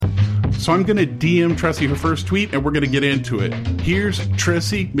So I'm going to DM Tressie her first tweet, and we're going to get into it. Here's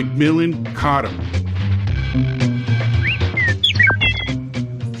Tressie McMillan Cottom.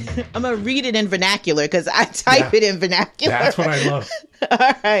 I'm going to read it in vernacular because I type it in vernacular. That's what I love.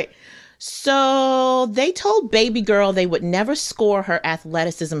 All right. So they told Baby Girl they would never score her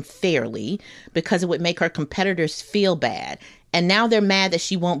athleticism fairly because it would make her competitors feel bad. And now they're mad that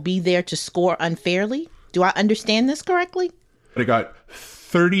she won't be there to score unfairly. Do I understand this correctly? It got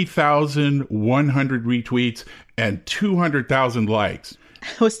 30,100 retweets and 200,000 likes.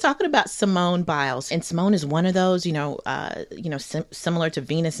 I was talking about Simone Biles, and Simone is one of those, similar to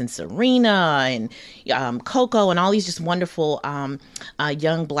Venus and Serena and Coco and all these just wonderful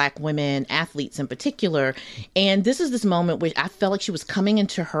young Black women athletes in particular. And this is this moment where I felt like she was coming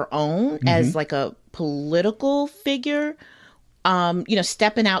into her own as like a political figure.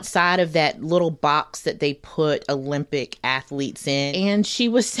 Stepping outside of that little box that they put Olympic athletes in. And she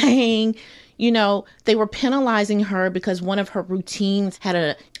was saying, they were penalizing her because one of her routines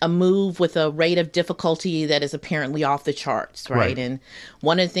had a move with a rate of difficulty that is apparently off the charts, right? And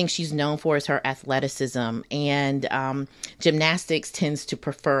one of the things she's known for is her athleticism. And gymnastics tends to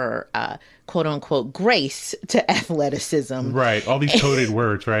prefer, quote unquote, grace to athleticism. Right. All these coded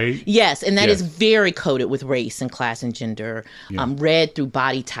words, right? Yes. And that is very coded with race and class and gender, read through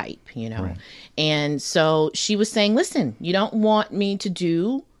body type, Right. And so she was saying, listen, you don't want me to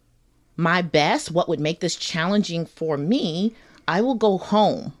do my best, what would make this challenging for me, I will go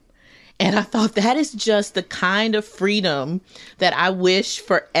home. And I thought that is just the kind of freedom that I wish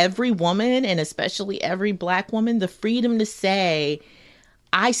for every woman, and especially every Black woman, the freedom to say,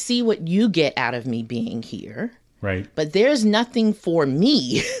 I see what you get out of me being here. Right. But there's nothing for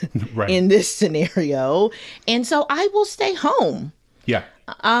me in this scenario. And so I will stay home. Yeah.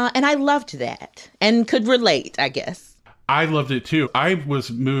 And I loved that and could relate, I guess. I loved it too. I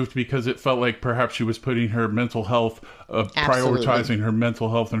was moved because it felt like perhaps she was putting her mental health, prioritizing her mental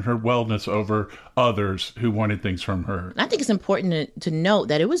health and her wellness over others who wanted things from her. I think it's important to note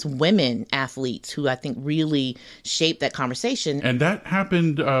that it was women athletes who I think really shaped that conversation. And that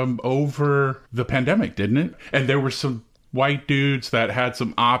happened over the pandemic, didn't it? And there were some white dudes that had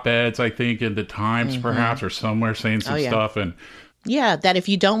some op-eds, I think, in the Times perhaps, or somewhere saying some stuff. And yeah, that if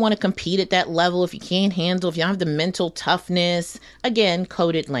you don't want to compete at that level, if you can't handle, if you don't have the mental toughness, again,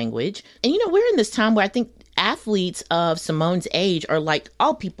 coded language. And, we're in this time where I think athletes of Simone's age are like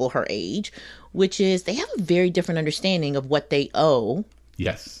all people her age, which is they have a very different understanding of what they owe.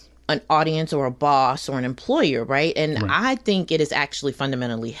 Yes. An audience or a boss or an employer, right? And I think it is actually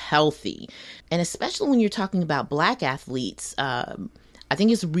fundamentally healthy. And especially when you're talking about Black athletes, I think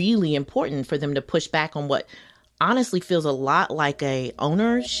it's really important for them to push back on what honestly feels a lot like a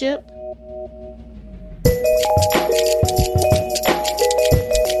ownership.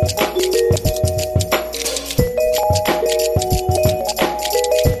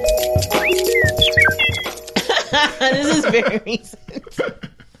 This is very recent.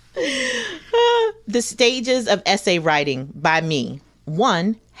 The stages of essay writing by me.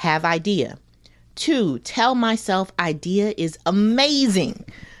 1, have idea. 2, tell myself idea is amazing.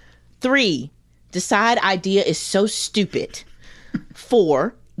 3, decide idea is so stupid.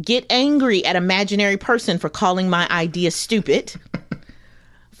 4, get angry at imaginary person for calling my idea stupid.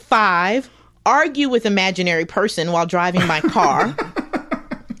 5, argue with imaginary person while driving my car.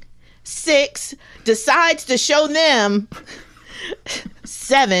 6, decides to show them.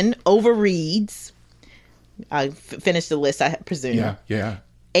 7, overreads. I finished the list, I presume. Yeah.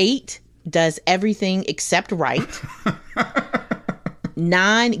 8, does everything except write.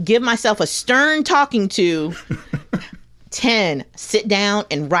 9, give myself a stern talking to. 10, sit down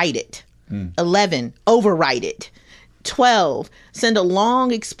and write it. 11, overwrite it. 12, send a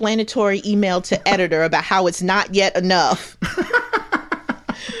long explanatory email to editor about how it's not yet enough.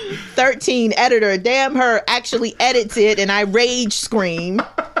 13, editor, damn her, actually edits it and I rage scream.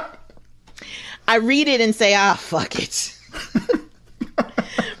 I read it and say, fuck it.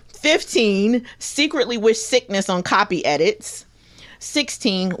 15, secretly wish sickness on copy edits.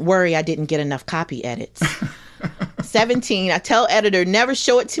 16, worry I didn't get enough copy edits. 17, I tell editor, never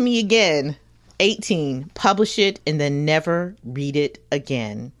show it to me again. 18, publish it and then never read it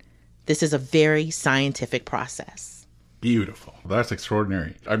again. This is a very scientific process. Beautiful. That's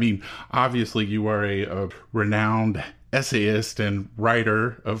extraordinary. I mean, obviously you are a renowned essayist and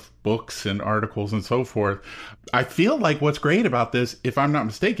writer of books and articles and so forth. I feel like what's great about this, if I'm not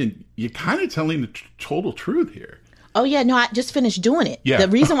mistaken, you're kind of telling the total truth here. Oh, yeah. No, I just finished doing it. Yeah. The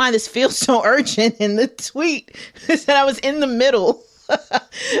reason why this feels so urgent in the tweet is that I was in the middle.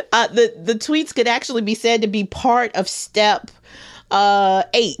 The tweets could actually be said to be part of step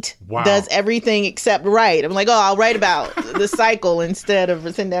 8. Wow. Does everything except write. I'm like, oh, I'll write about the cycle instead of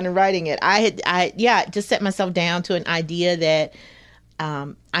sitting down and writing it. I just set myself down to an idea that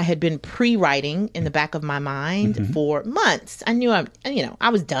I had been pre-writing in the back of my mind for months. I knew I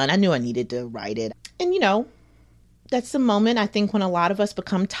was done. I knew I needed to write it. And, that's the moment, I think, when a lot of us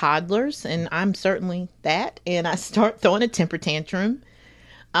become toddlers, and I'm certainly that, and I start throwing a temper tantrum.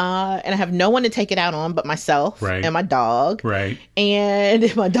 And I have no one to take it out on but myself and my dog. Right.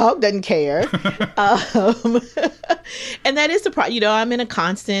 And my dog doesn't care. And that is the problem. I'm in a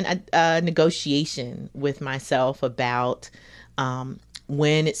constant negotiation with myself about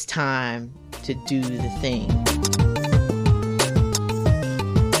when it's time to do the thing.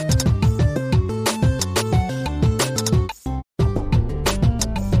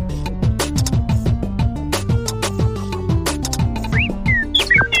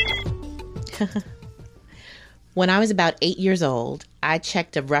 When I was about 8 years old, I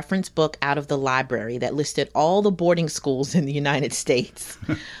checked a reference book out of the library that listed all the boarding schools in the United States.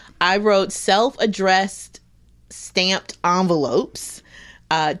 I wrote self-addressed stamped envelopes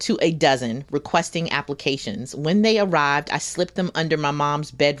to a dozen requesting applications. When they arrived, I slipped them under my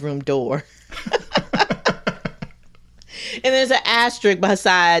mom's bedroom door. And there's an asterisk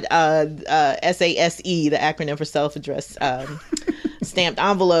beside SASE, the acronym for self-addressed stamped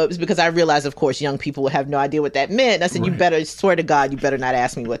envelopes, because I realized, of course, young people would have no idea what that meant. And I said, You better, swear to God, you better not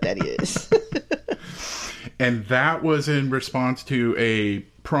ask me what that is. And that was in response to a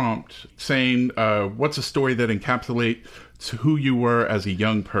prompt saying, what's a story that encapsulates who you were as a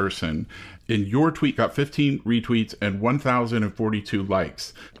young person? And your tweet got 15 retweets and 1,042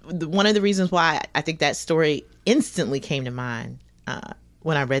 likes. One of the reasons why I think that story instantly came to mind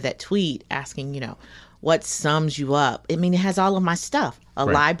when I read that tweet asking, what sums you up? I mean, it has all of my stuff. A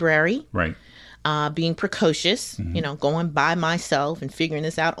library. Right. Being precocious, going by myself and figuring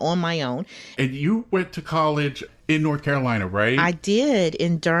this out on my own. And you went to college in North Carolina, right? I did,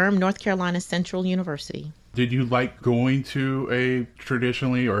 in Durham, North Carolina Central University. Did you like going to a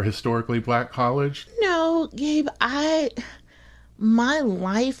traditionally or historically Black college? No, Gabe, my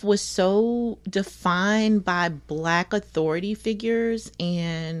life was so defined by Black authority figures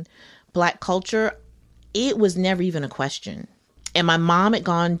and Black culture, it was never even a question. And my mom had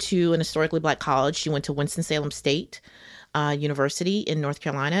gone to an historically Black college. She went to Winston-Salem State University in North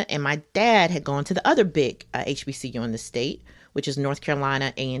Carolina. And my dad had gone to the other big HBCU in the state, which is North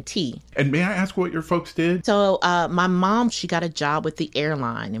Carolina A&T. And may I ask what your folks did? So my mom, she got a job with the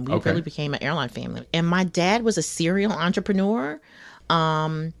airline, and we really became an airline family. And my dad was a serial entrepreneur.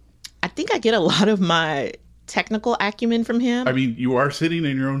 I think I get a lot of my technical acumen from him. I mean, you are sitting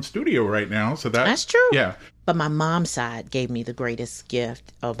in your own studio right now, so that's true. Yeah. But my mom's side gave me the greatest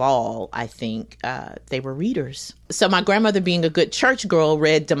gift of all, I think. They were readers. So my grandmother, being a good church girl,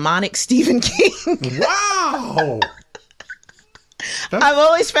 read demonic Stephen King. Wow! I've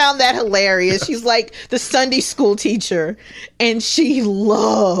always found that hilarious. She's like the Sunday school teacher, and she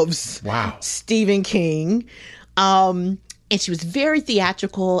loves Stephen King. And she was very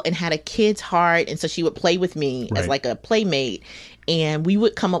theatrical and had a kid's heart. And so she would play with me as like a playmate. And we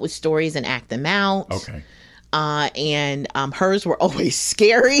would come up with stories and act them out. Okay. And hers were always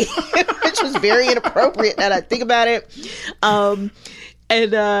scary, which was very inappropriate now that I think about it.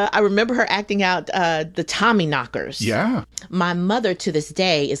 And I remember her acting out the Tommy Knockers. Yeah. My mother to this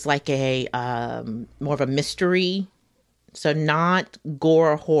day is like a more of a mystery. So not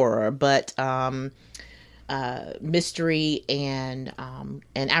gore or horror, but mystery and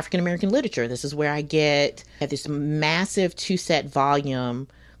African American literature. This is where I had this massive 2-set volume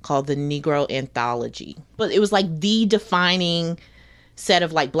called the Negro Anthology. But it was like the defining set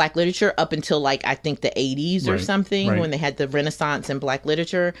of like Black literature up until like I think the 80s or something, when they had the Renaissance and Black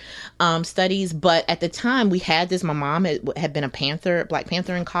literature studies. But at the time we had this. My mom had been a Black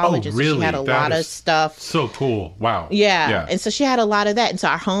Panther in college. Oh, really? So she had a lot of stuff. So cool. Wow. Yeah. And so she had a lot of that. And so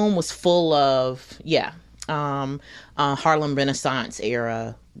our home was full of Harlem Renaissance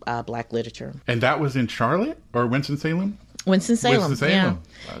era Black literature. And that was in Charlotte or Winston-Salem? Winston-Salem.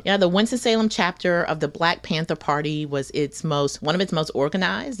 Yeah. The Winston-Salem chapter of the Black Panther Party was one of its most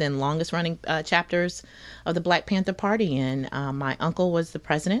organized and longest running chapters of the Black Panther Party. And my uncle was the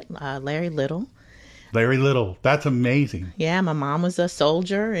president, Larry Little. Larry Little. That's amazing. Yeah. My mom was a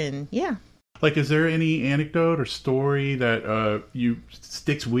soldier, and yeah. Like, is there any anecdote or story that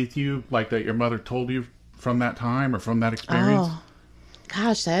sticks with you, like that your mother told you from that time or from that experience? Oh,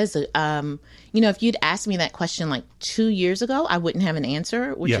 gosh, that is if you'd asked me that question like 2 years ago, I wouldn't have an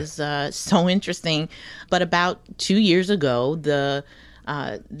answer, which is so interesting. But about 2 years ago,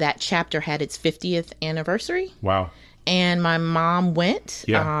 that chapter had its 50th anniversary. Wow. And my mom went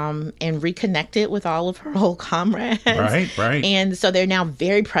and reconnected with all of her old comrades. Right. And so they're now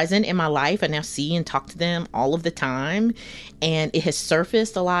very present in my life. I now see and talk to them all of the time. And it has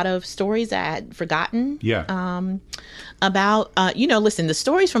surfaced a lot of stories I had forgotten. About, listen, the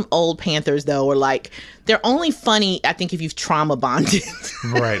stories from old Panthers, though, are like, they're only funny, I think, if you've trauma bonded.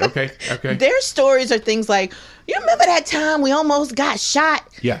 Right. Okay. Their stories are things like, you remember that time we almost got shot?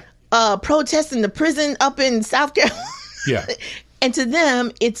 Yeah. Protesting the prison up in South Carolina. Yeah. And to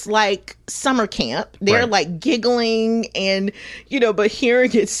them, it's like summer camp. They're like giggling and, but hearing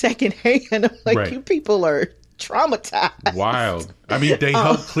it secondhand, I'm like, you people are traumatized. Wild. I mean, they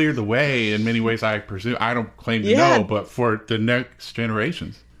helped clear the way in many ways, I presume. I don't claim to know, but for the next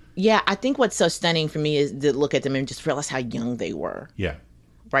generations. Yeah, I think what's so stunning for me is to look at them and just realize how young they were. Yeah.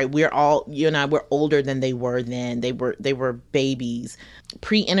 Right, we're all, you and I, we're older than they were then. They were babies,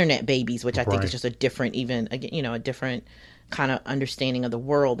 pre-internet babies, which I think is just a different, a different kind of understanding of the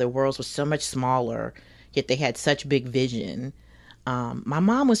world. Their worlds were so much smaller, yet they had such big vision. My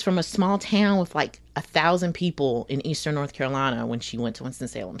mom was from a small town with like 1,000 people in Eastern North Carolina when she went to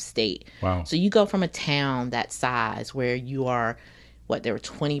Winston-Salem State. Wow. So you go from a town that size where you are, there were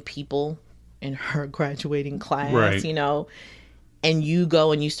 20 people in her graduating class, and you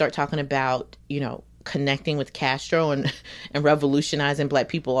go and you start talking about, connecting with Castro and revolutionizing Black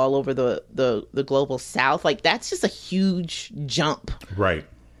people all over the global South. Like, that's just a huge jump. Right.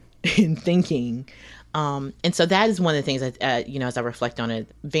 In thinking. And so that is one of the things that, as I reflect on a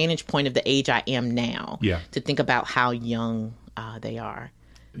vantage point of the age I am now, to think about how young they are.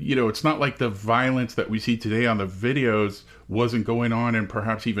 It's not like the violence that we see today on the videos wasn't going on and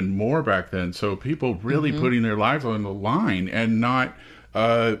perhaps even more back then. So people really putting their lives on the line and not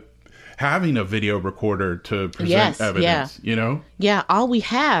having a video recorder to present evidence, Yeah, all we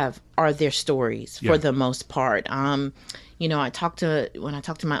have are their stories for the most part. When I talked to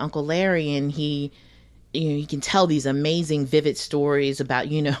my Uncle Larry, and he can tell these amazing, vivid stories about,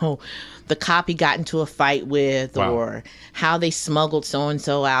 the cop he got into a fight with, or how they smuggled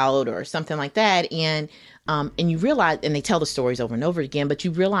so-and-so out or something like that. And you realize, and they tell the stories over and over again, but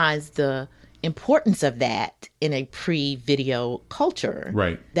you realize the importance of that in a pre-video culture.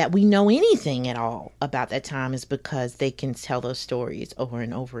 Right. That we know anything at all about that time is because they can tell those stories over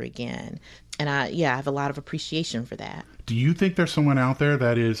and over again. And I have a lot of appreciation for that. Do you think there's someone out there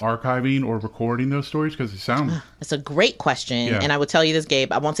that is archiving or recording those stories? Because it sounds... That's a great question. Yeah. And I will tell you this,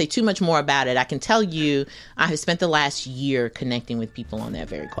 Gabe, I won't say too much more about it. I can tell you I have spent the last year connecting with people on that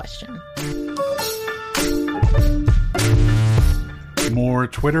very question. More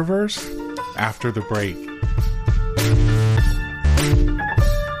Twitterverse after the break.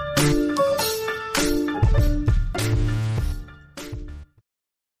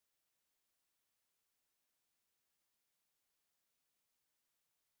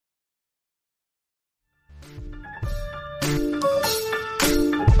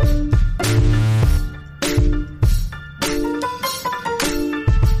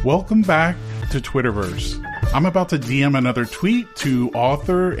 Welcome back to Twitterverse. I'm about to DM another tweet to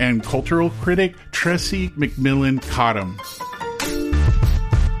author and cultural critic Tressie McMillan Cottom.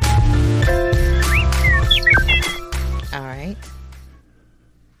 All right.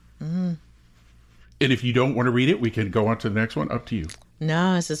 And if you don't want to read it, we can go on to the next one. Up to you.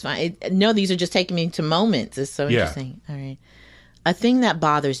 No, this is fine. These are just taking me to moments. It's so interesting. All right. A thing that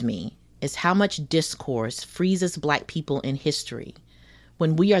bothers me is how much discourse freezes Black people in history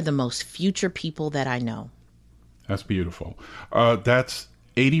when we are the most future people that I know. That's beautiful. That's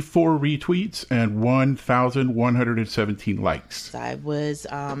 84 retweets and 1,117 likes. I was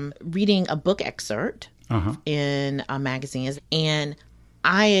reading a book excerpt in a magazine, and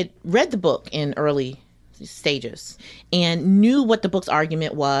I had read the book in early stages and knew what the book's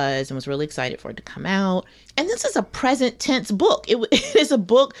argument was and was really excited for it to come out. And this is a present tense book. It is a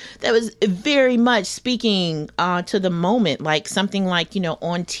book that was very much speaking to the moment, like something like,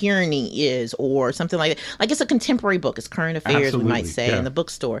 On Tyranny is, or something like that. Like, it's a contemporary book. It's current affairs, absolutely, we might say, in the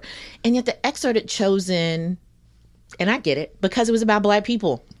bookstore. And yet the excerpt had chosen, and I get it, because it was about Black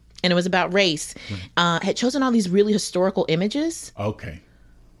people and it was about race, had chosen all these really historical images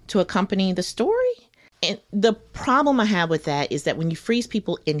to accompany the story. And the problem I have with that is that when you freeze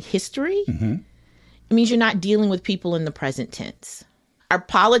people in history, it means you're not dealing with people in the present tense. Our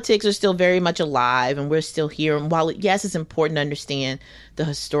politics are still very much alive, and we're still here. And while, yes, it's important to understand the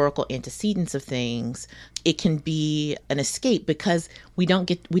historical antecedents of things, it can be an escape because we don't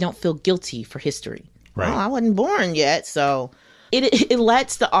feel guilty for history. Right. Oh, I wasn't born yet, so it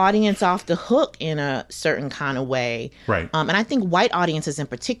lets the audience off the hook in a certain kind of way. Right. And I think white audiences in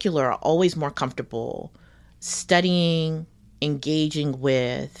particular are always more comfortable studying, engaging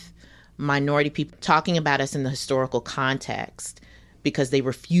with minority people, talking about us in the historical context, because they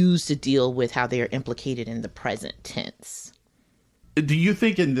refuse to deal with how they are implicated in the present tense. Do you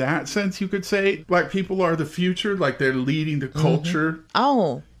think in that sense you could say Black people are the future, like they're leading the culture?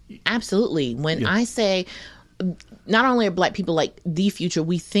 Oh, absolutely. When I say not only are Black people like the future,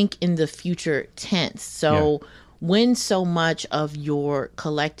 we think in the future tense. So when so much of your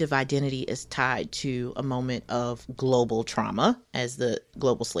collective identity is tied to a moment of global trauma, as the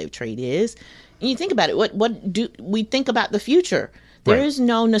global slave trade is, and you think about it, what do we think about the future? There is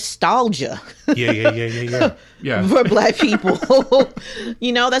no nostalgia. Yeah. For Black people.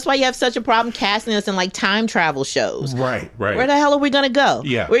 You know, that's why you have such a problem casting us in like time travel shows. Right. Where the hell are we going to go?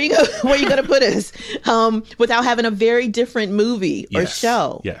 Yeah. Where you going to put us? Without having a very different movie or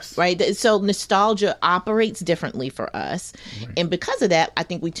show. Yes. Right. So nostalgia operates differently for us. Right. And because of that, I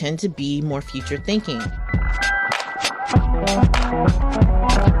think we tend to be more future thinking.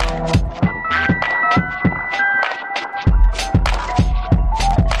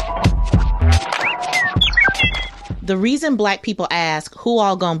 The reason Black people ask who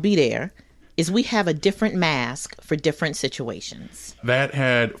all gonna be there is we have a different mask for different situations. That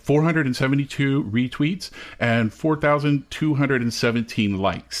had 472 retweets and 4,217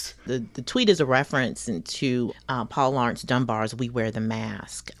 likes. The tweet is a reference to Paul Laurence Dunbar's We Wear the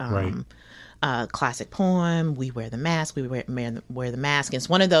Mask. Classic poem, We Wear the Mask, We Wear the Mask. It's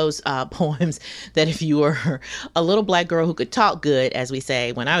one of those poems that if you were a little Black girl who could talk good, as we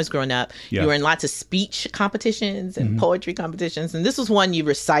say, when I was growing up, you were in lots of speech competitions and poetry competitions. And this was one you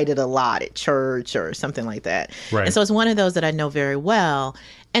recited a lot at church or something like that. Right. And so it's one of those that I know very well.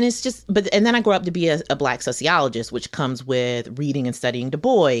 And it's just, and then I grew up to be a Black sociologist, which comes with reading and studying Du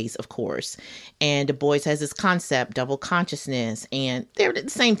Bois, of course. And Du Bois has this concept, double consciousness, and they're the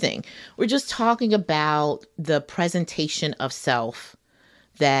same thing. We're just talking about the presentation of self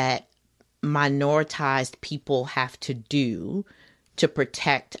that minoritized people have to do to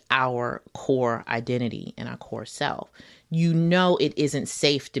protect our core identity and our core self. You know, it isn't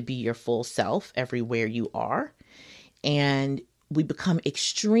safe to be your full self everywhere you are. And we become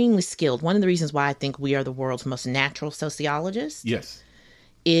extremely skilled. One of the reasons why I think we are the world's most natural sociologists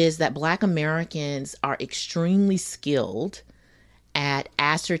is that Black Americans are extremely skilled at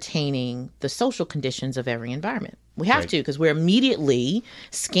ascertaining the social conditions of every environment. We have to, because we're immediately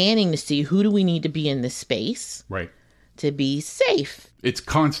scanning to see who do we need to be in this space to be safe. It's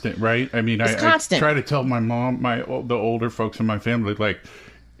constant, right? I mean, I try to tell my mom, the older folks in my family, like,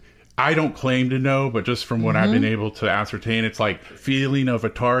 I don't claim to know, but just from what I've been able to ascertain, it's like feeling of a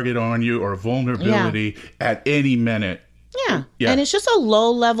target on you or a vulnerability at any minute. Yeah. And it's just a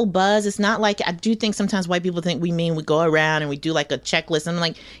low level buzz. It's not like, I do think sometimes white people think we go around and we do like a checklist. And I'm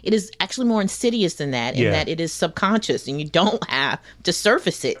like, it is actually more insidious than that, in that it is subconscious and you don't have to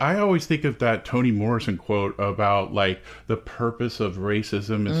surface it. I always think of that Toni Morrison quote about like the purpose of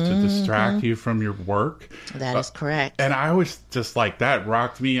racism is to distract you from your work. That is correct. And I always just like, that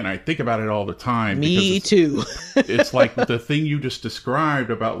rocked me, and I think about it all the time. Me too. It's like the thing you just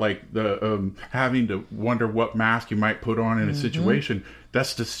described about like the having to wonder what mask you might put on in a situation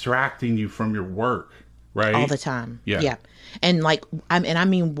that's distracting you from your work, right? All the time. Yeah. And like, I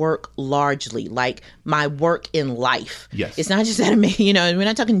mean work largely, like my work in life. Yes. It's not just that, we're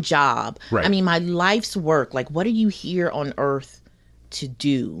not talking job. Right. I mean, my life's work. Like, what are you here on earth to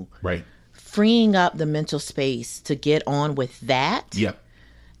do? Right. Freeing up the mental space to get on with that. Yep.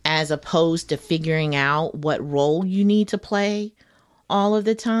 As opposed to figuring out what role you need to play all of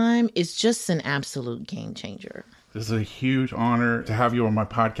the time is just an absolute game changer. This is a huge honor to have you on my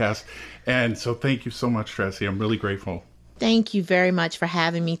podcast. And so thank you so much, Tressie. I'm really grateful. Thank you very much for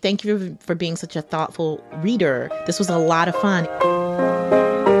having me. Thank you for being such a thoughtful reader. This was a lot of fun.